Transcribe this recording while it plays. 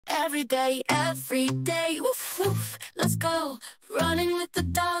every day, woof woof, let's go. Running with the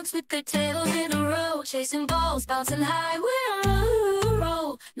dogs with their tails in a row, chasing balls, bouncing high, we're on a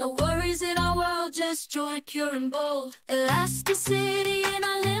roll. No worries in our world, just joy pure and bold. Elasticity in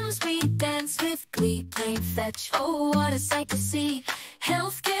our limbs, we dance with glee, playing fetch, oh what a sight to see.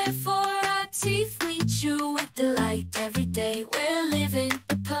 Healthcare for our teeth, we chew with delight. Every day we're living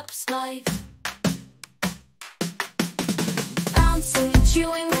the pup's life. Bouncing,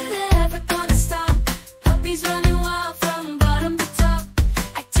 chewing, we're never gonna stop. Puppies running wild from bottom to top.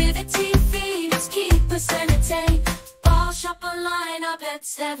 Activity feed us, keep us entertained. Ball shop online, our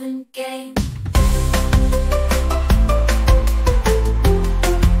pets heaven game.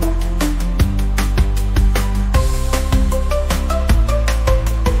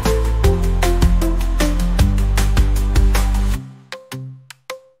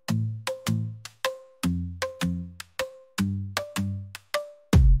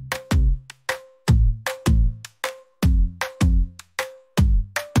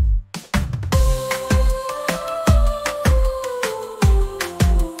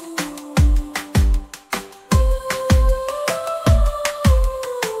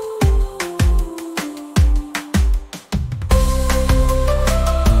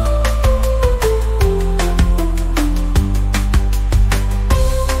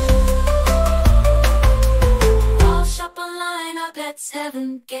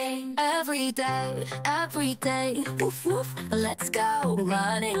 Heaven game. Every day, woof woof, let's go.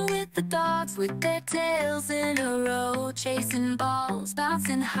 Running with the dogs with their tails in a row, chasing balls,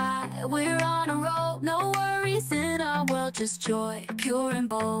 bouncing high, we're on a roll. No worries in our world, just joy, pure and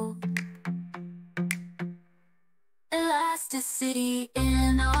bold. Elasticity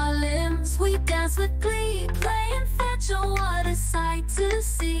in our limbs, we dance with glee, playing fetch, oh what a sight to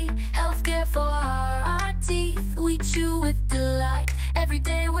see. Healthcare for our teeth, we chew with delight. Every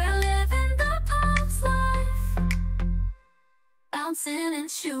day we're living the pup's life. Bouncing and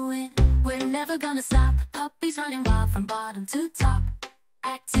chewing, we're never gonna stop. Puppies running wild from bottom to top.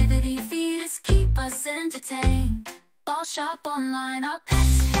 Activity feed us, keep us entertained. Ball shop online, our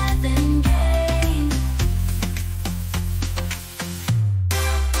pets heaven game.